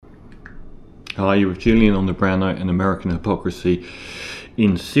Hi, you're with Julian on the Brown Note and American Hypocrisy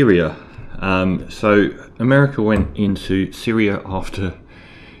in Syria. So America went into Syria after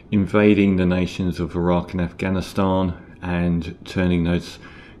invading the nations of Iraq and Afghanistan and turning those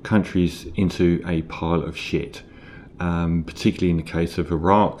countries into a pile of shit, particularly in the case of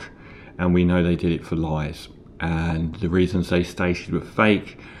Iraq, and we know they did it for lies. And the reasons they stated were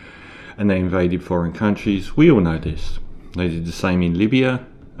fake, and they invaded foreign countries. We all know this. They did the same in Libya,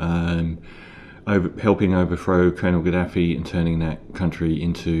 helping overthrow Colonel Gaddafi and turning that country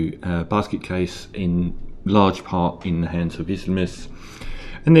into a basket case in large part in the hands of Islamists.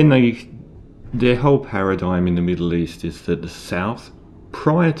 And then their whole paradigm in the Middle East is that the South,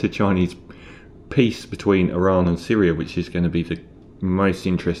 prior to Chinese peace between Iran and Syria, which is going to be the most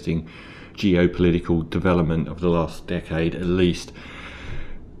interesting geopolitical development of the last decade at least,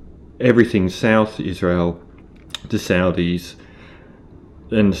 everything south, Israel, the Saudis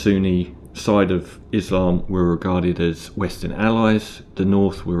and the Sunni side of Islam were regarded as Western allies. The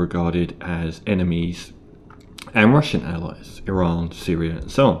North were regarded as enemies and Russian allies, Iran, Syria and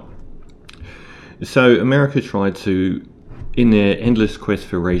so on. So America tried to, in their endless quest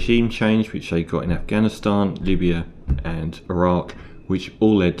for regime change, which they got in Afghanistan, Libya and Iraq, which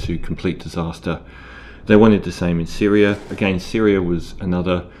all led to complete disaster. They wanted the same in Syria. Again, Syria was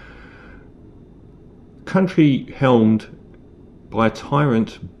another country helmed by a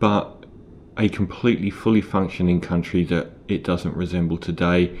tyrant, but a completely fully functioning country that it doesn't resemble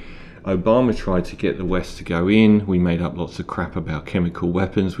today. Obama tried to get the West to go in. We made up lots of crap about chemical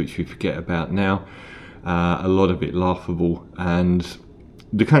weapons, which we forget about now. A lot of it laughable, and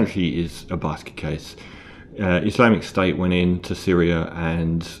the country is a basket case. Islamic State went into Syria,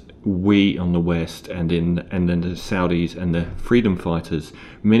 and we on the West and then the Saudis and the freedom fighters,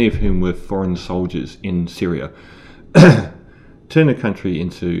 many of whom were foreign soldiers in Syria, turned the country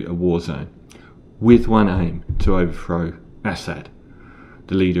into a war zone with one aim: to overthrow Assad,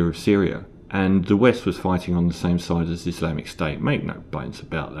 the leader of Syria. And the West was fighting on the same side as Islamic State. Make no bones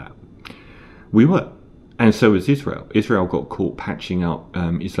about that. We were. And so was Israel. Israel got caught patching up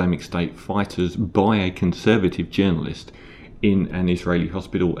Islamic State fighters by a conservative journalist in an Israeli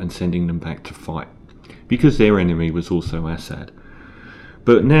hospital and sending them back to fight, because their enemy was also Assad.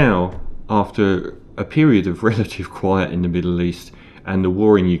 But now, after a period of relative quiet in the Middle East and the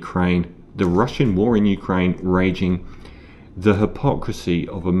war in Ukraine, the Russian war in Ukraine raging, the hypocrisy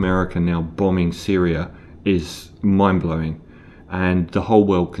of America now bombing Syria is mind-blowing, and the whole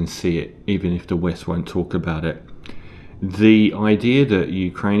world can see it, even if the West won't talk about it. The idea that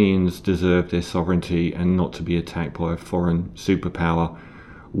Ukrainians deserve their sovereignty and not to be attacked by a foreign superpower,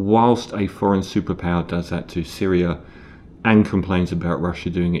 whilst a foreign superpower does that to Syria and complains about Russia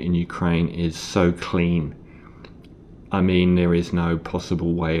doing it in Ukraine, is so clean. I mean, there is no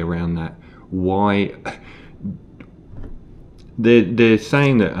possible way around that. Why? They're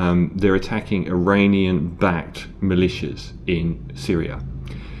saying that they're attacking Iranian-backed militias in Syria.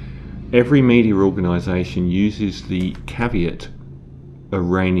 Every media organisation uses the caveat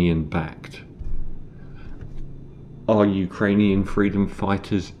Iranian-backed. Are Ukrainian freedom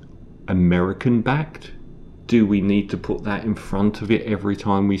fighters American-backed? Do we need to put that in front of it every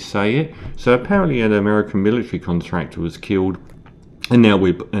time we say it? So apparently an American military contractor was killed, and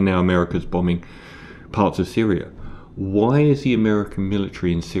now America's bombing parts of Syria. Why is the American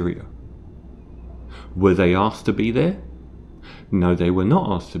military in Syria? Were they asked to be there? No, they were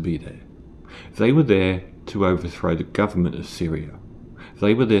not asked to be there. They were there to overthrow the government of Syria.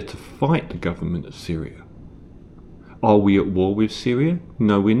 They were there to fight the government of Syria. Are we at war with Syria?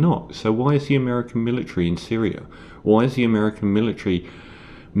 No, we're not. So why is the American military in Syria? Why is the American military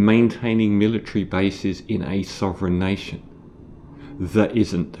maintaining military bases in a sovereign nation that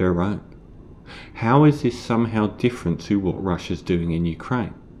isn't their own? How is this somehow different to what Russia's doing in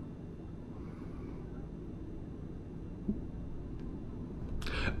Ukraine?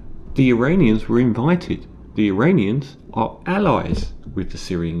 The Iranians were invited. The Iranians are allies with the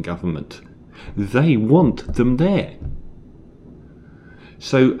Syrian government. They want them there.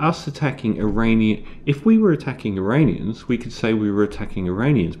 So us attacking Iranian, if we were attacking Iranians, we could say we were attacking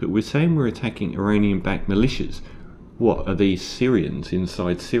Iranians, but we're saying we're attacking Iranian-backed militias. What, are these Syrians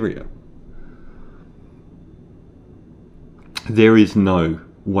inside Syria? There is no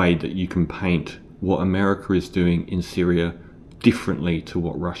way that you can paint what America is doing in Syria differently to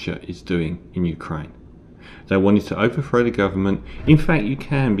what Russia is doing in Ukraine. They wanted to overthrow the government. In fact, you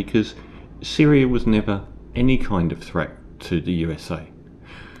can, because Syria was never any kind of threat to the USA.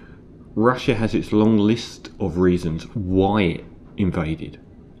 Russia has its long list of reasons why it invaded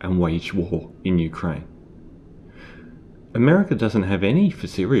and waged war in Ukraine. America doesn't have any for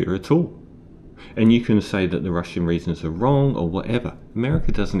Syria at all. And you can say that the Russian reasons are wrong or whatever.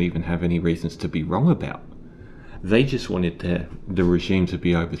 America doesn't even have any reasons to be wrong about. They just wanted the regime to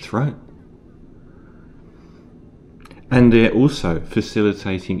be overthrown. And they're also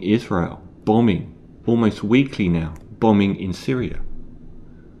facilitating Israel bombing, almost weekly now, bombing in Syria.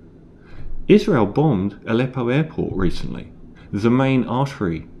 Israel bombed Aleppo airport recently, the main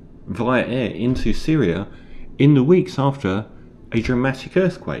artery via air into Syria, in the weeks after a dramatic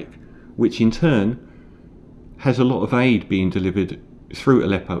earthquake, which in turn has a lot of aid being delivered through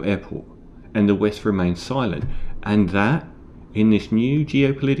Aleppo airport, and the West remains silent. And that, in this new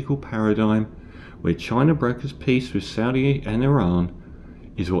geopolitical paradigm where China brokers peace with Saudi and Iran,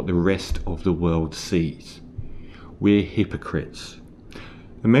 is what the rest of the world sees. We're hypocrites.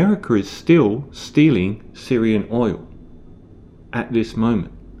 America is still stealing Syrian oil at this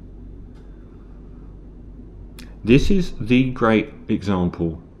moment. This is the great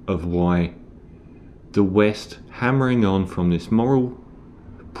example of why the West, hammering on from this moral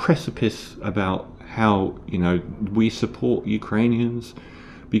precipice about how, we support Ukrainians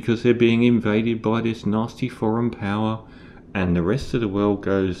because they're being invaded by this nasty foreign power, and the rest of the world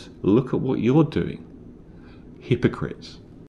goes, look at what you're doing. Hypocrites.